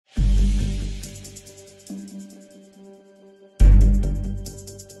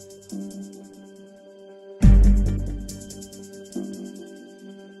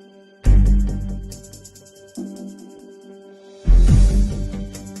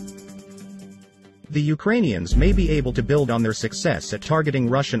The Ukrainians may be able to build on their success at targeting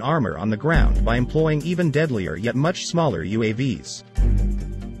Russian armor on the ground by employing even deadlier yet much smaller UAVs.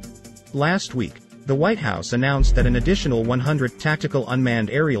 Last week, the White House announced that an additional 100 tactical unmanned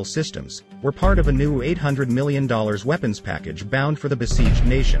aerial systems were part of a new $800 million weapons package bound for the besieged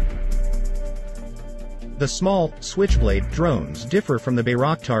nation. The small, Switchblade drones differ from the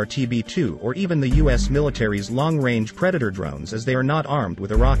Bayraktar TB2 or even the U.S. military's long-range Predator drones as they are not armed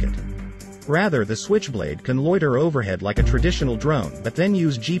with a rocket. Rather, the Switchblade can loiter overhead like a traditional drone but then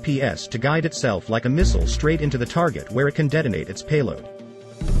use GPS to guide itself like a missile straight into the target where it can detonate its payload.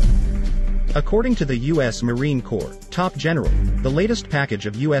 According to the U.S. Marine Corps top general, the latest package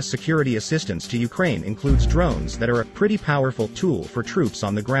of U.S. security assistance to Ukraine includes drones that are a pretty powerful tool for troops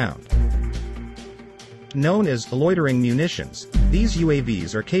on the ground. Known as loitering munitions, these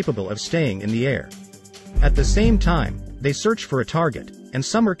UAVs are capable of staying in the air. At the same time, they search for a target, and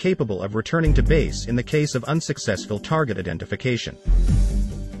some are capable of returning to base in the case of unsuccessful target identification.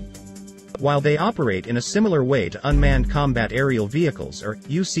 While they operate in a similar way to unmanned combat aerial vehicles or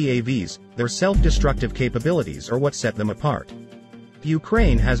UCAVs, their self-destructive capabilities are what set them apart.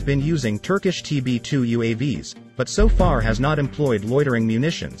 Ukraine has been using Turkish TB2 UAVs, but so far has not employed loitering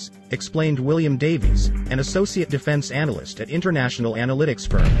munitions, explained William Davies, an associate defense analyst at international analytics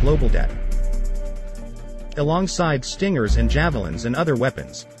firm Global Data. Alongside Stingers and Javelins and other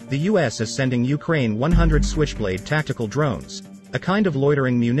weapons, the U.S. is sending Ukraine 100 Switchblade tactical drones, a kind of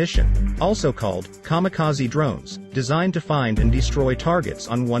loitering munition, also called kamikaze drones, designed to find and destroy targets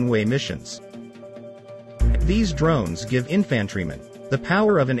on one-way missions. These drones give infantrymen the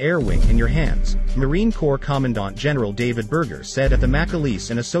power of an air wing in your hands, Marine Corps Commandant General David Berger said at the McAleese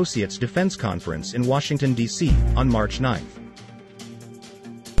and Associates Defense Conference in Washington, D.C., on March 9.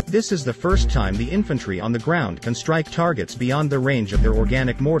 This is the first time the infantry on the ground can strike targets beyond the range of their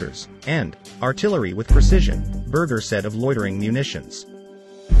organic mortars and artillery with precision, Berger said of loitering munitions.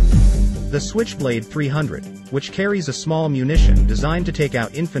 The Switchblade-300, which carries a small munition designed to take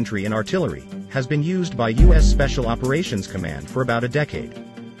out infantry and artillery, has been used by U.S. Special Operations Command for about a decade.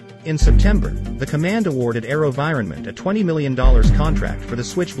 In September, the command awarded AeroVironment a $20 million contract for the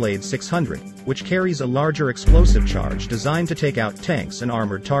Switchblade-600, which carries a larger explosive charge designed to take out tanks and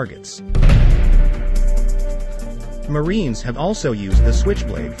armored targets. Marines have also used the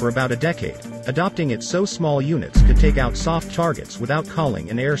Switchblade for about a decade, adopting it so small units could take out soft targets without calling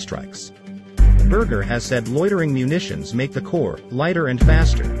in airstrikes. Berger has said loitering munitions make the Corps lighter and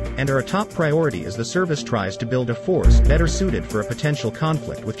faster, and are a top priority as the service tries to build a force better suited for a potential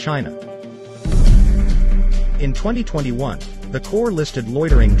conflict with China. In 2021, the Corps listed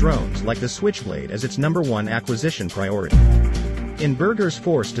loitering drones like the Switchblade as its #1 acquisition priority. In Berger's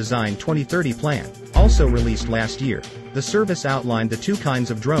Force Design 2030 plan, also released last year, the service outlined the two kinds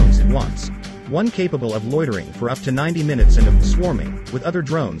of drones it wants. One capable of loitering for up to 90 minutes and of swarming with other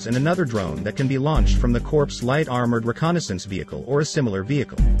drones, and another drone that can be launched from the Corps' light armored reconnaissance vehicle or a similar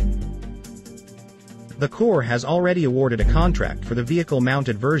vehicle. The Corps has already awarded a contract for the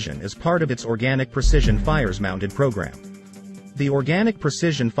vehicle-mounted version as part of its Organic Precision Fires mounted program. The Organic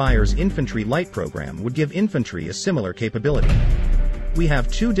Precision Fires Infantry Light program would give infantry a similar capability. We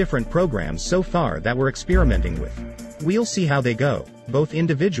have two different programs so far that we're experimenting with. We'll see how they go, both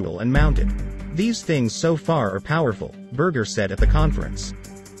individual and mounted. These things so far are powerful, Berger said at the conference.